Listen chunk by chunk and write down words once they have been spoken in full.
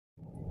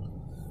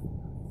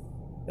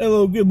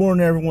Hello, good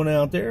morning everyone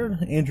out there.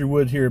 Andrew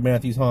Woods here at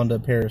Matthews Honda,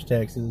 Paris,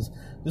 Texas.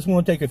 Just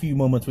want to take a few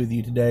moments with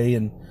you today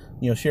and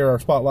share our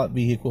spotlight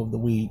vehicle of the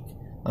week.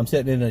 I'm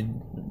sitting in a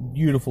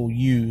beautiful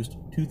used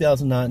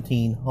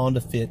 2019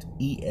 Honda Fit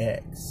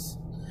EX.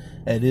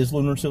 It is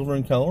lunar silver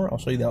in color. I'll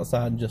show you the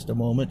outside in just a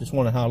moment. Just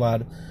want to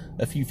highlight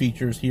a few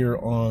features here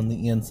on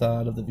the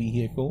inside of the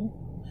vehicle.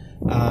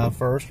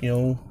 First,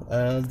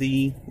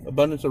 the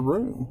abundance of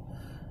room.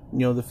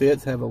 The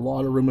Fits have a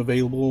lot of room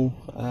available.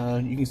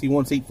 You can see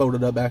one seat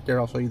folded up back there.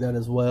 I'll show you that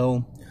as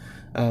well.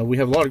 We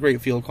have a lot of great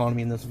fuel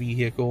economy in this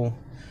vehicle.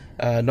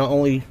 Not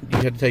only do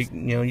you have to take,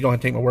 you don't have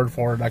to take my word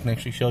for it. I can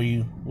actually show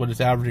you what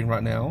it's averaging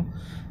right now.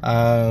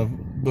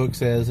 Book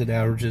says it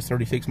averages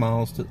 36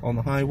 miles on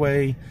the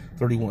highway,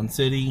 31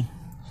 city.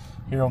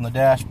 Here on the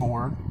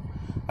dashboard,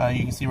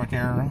 you can see right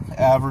there,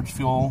 average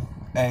fuel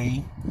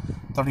A,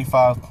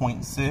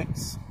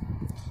 35.6,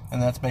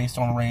 and that's based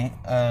on range.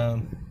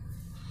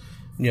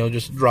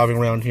 Just driving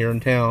around here in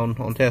town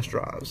on test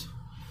drives.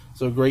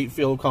 So great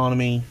fuel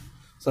economy,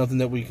 something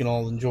that we can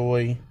all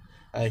enjoy.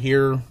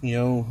 Here, I'm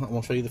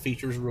going to show you the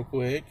features real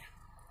quick.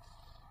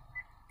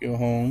 Go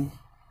home.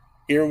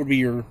 Here would be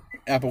your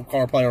Apple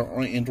CarPlay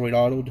or Android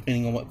Auto,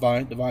 depending on what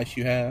device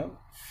you have.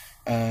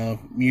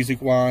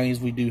 Music-wise,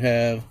 we do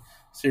have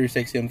Sirius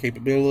XM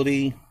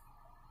capability.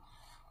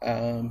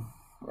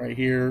 Right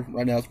here,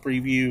 right now it's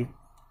preview.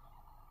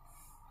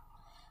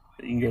 You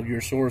can go to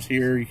your source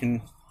here. You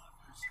can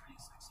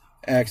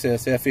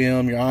access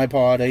FM, your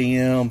iPod,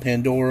 AM,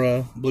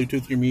 Pandora,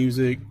 Bluetooth your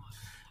music,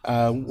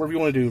 whatever you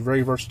want to do.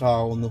 Very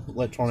versatile in the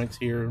electronics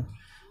here.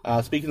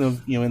 Speaking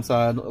of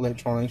inside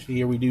electronics,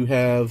 here we do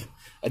have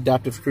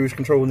adaptive cruise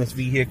control in this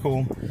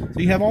vehicle. So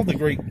you have all the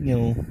great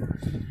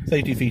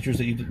safety features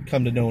that you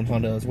come to know in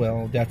Honda as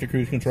well. Adaptive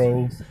cruise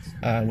control.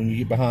 When you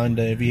get behind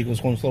a vehicle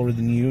that's going slower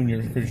than you and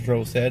your cruise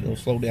control is set, it'll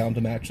slow down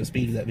to match the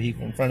speed of that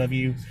vehicle in front of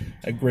you.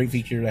 A great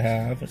feature to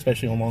have,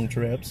 especially on long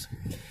trips.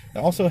 It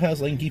also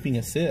has lane keeping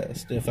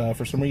assist. If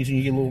for some reason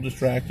you get a little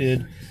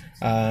distracted,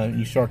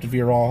 you start to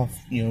veer off,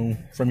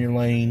 from your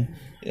lane,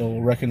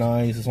 it'll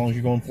recognize, as long as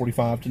you're going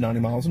 45 to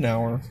 90 miles an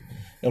hour,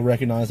 it'll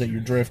recognize that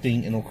you're drifting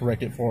and it'll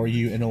correct it for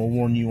you, and it'll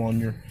warn you on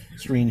your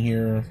screen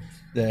here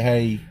that,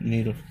 hey, you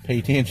need to pay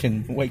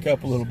attention, wake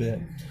up a little bit.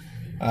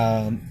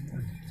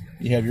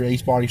 You have your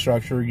ACE body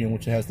structure,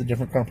 which has the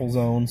different crumple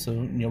zones, so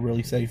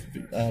really safe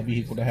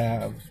vehicle to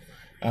have.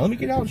 Let me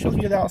get out and show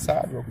you the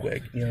outside real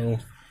quick.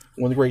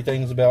 One of the great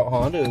things about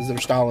Honda is their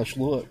stylish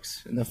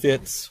looks, and the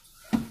Fits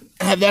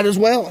have that as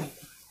well.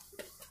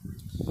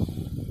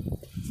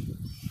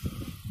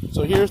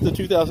 So here's the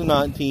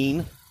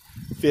 2019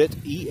 Fit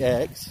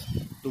EX,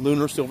 the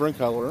lunar silver in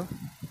color.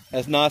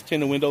 Has nice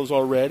tinted windows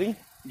already.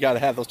 You got to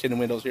have those tinted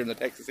windows here in the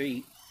Texas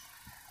heat.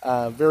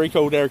 Very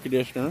cold air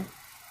conditioner.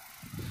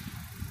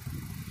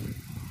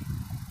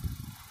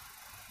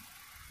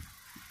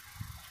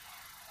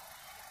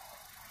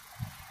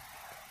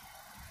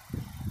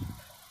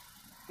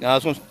 Now I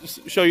just want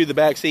to show you the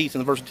back seats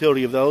and the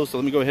versatility of those, so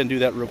let me go ahead and do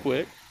that real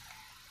quick.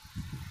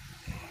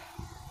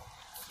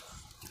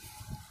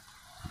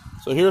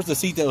 So here's the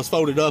seat that was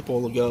folded up a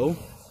while ago.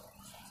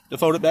 To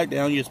fold it back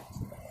down, you just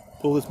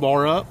pull this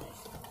bar up,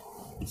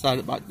 slide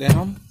it back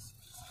down,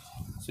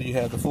 so you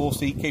have the full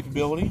seat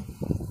capability.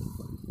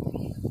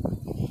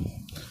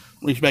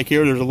 Reach back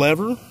here, there's a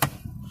lever.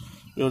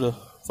 Go to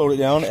fold it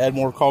down, add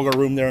more cargo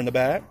room there in the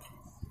back.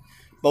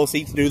 Both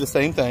seats do the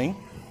same thing.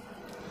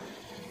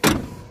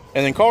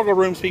 And then cargo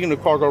room, speaking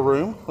of cargo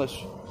room, let's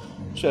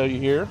show you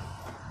here.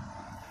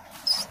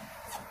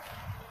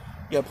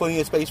 You got plenty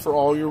of space for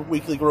all your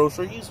weekly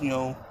groceries,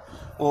 little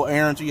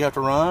errands that you have to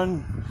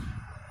run.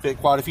 Fit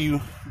quite a few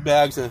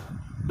bags of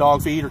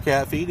dog feed or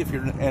cat feed if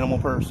you're an animal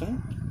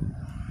person.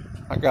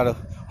 I got to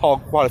haul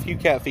quite a few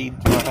cat feed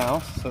to my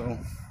house, so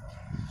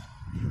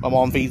my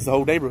mom feeds the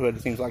whole neighborhood,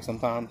 it seems like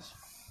sometimes.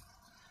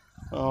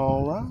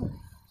 All right.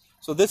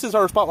 So this is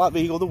our spotlight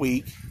vehicle of the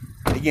week.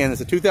 Again, it's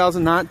a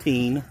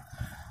 2019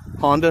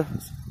 Honda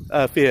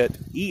Fit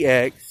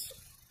EX,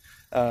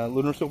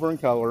 lunar silver in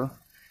color,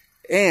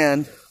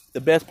 and the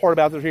best part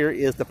about this here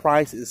is the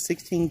price is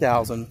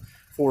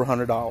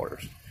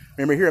 $16,400.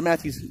 Remember, here at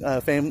Matthews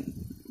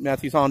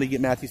Honda, you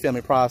get Matthews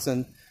family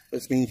pricing,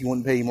 which means you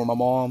wouldn't pay more. My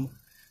mom.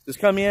 Just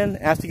come in,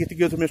 ask to get the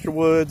goods with Mr.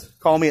 Woods.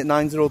 Call me at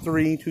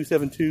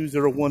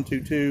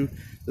 903-272-0122 to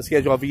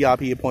schedule a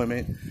VIP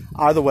appointment.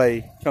 Either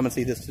way, come and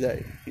see this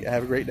today. Yeah,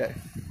 have a great day.